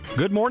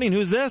Good morning.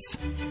 Who's this?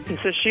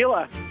 This is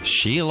Sheila.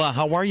 Sheila,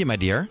 how are you, my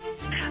dear?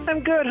 I'm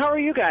good. How are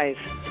you guys?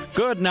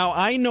 Good. Now,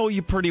 I know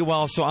you pretty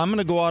well, so I'm going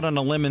to go out on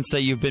a limb and say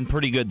you've been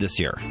pretty good this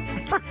year.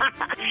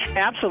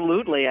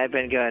 Absolutely, I've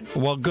been good.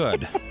 Well,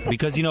 good,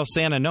 because,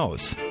 Santa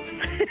knows.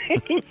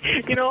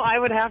 I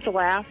would have to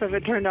laugh if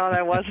it turned out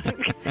I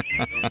wasn't.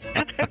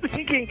 I'm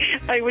thinking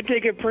I would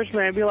take it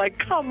personally. I'd be like,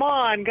 come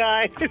on,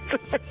 guys.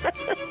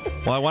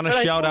 Well, I want to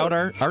shout out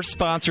our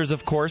sponsors,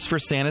 of course, for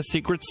Santa's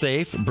Secret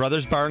Safe,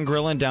 Brothers Bar and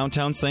Grill in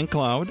downtown St.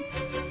 Cloud,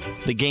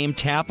 the game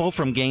Tapple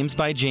from Games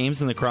by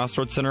James in the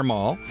Crossroads Center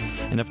Mall,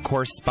 and, of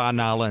course, Spa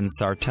Nala and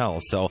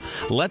Sartell. So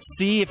let's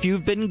see if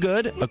you've been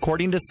good,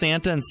 according to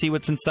Santa, and see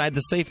what's inside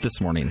the safe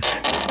this morning.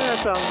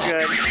 That sounds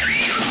good.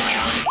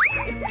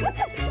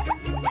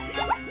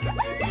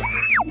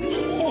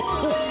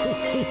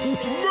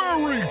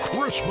 Merry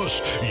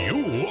Christmas!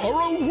 You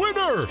are a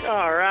winner!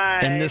 All right.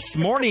 And this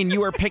morning,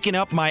 you are picking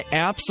up my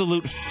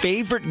absolute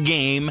favorite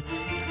game,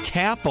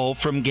 Tapple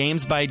from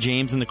Games by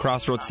James in the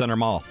Crossroads Center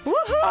Mall.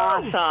 Woohoo!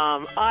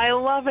 Awesome. I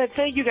love it.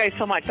 Thank you guys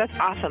so much. That's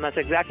awesome. That's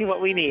exactly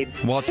what we need.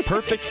 Well, it's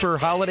perfect for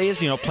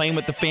holidays, playing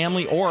with the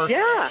family, or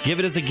give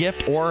it as a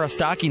gift or a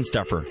stocking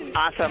stuffer.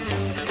 Awesome.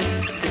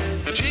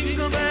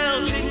 Jingle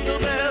bell, jingle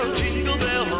bell, jingle bell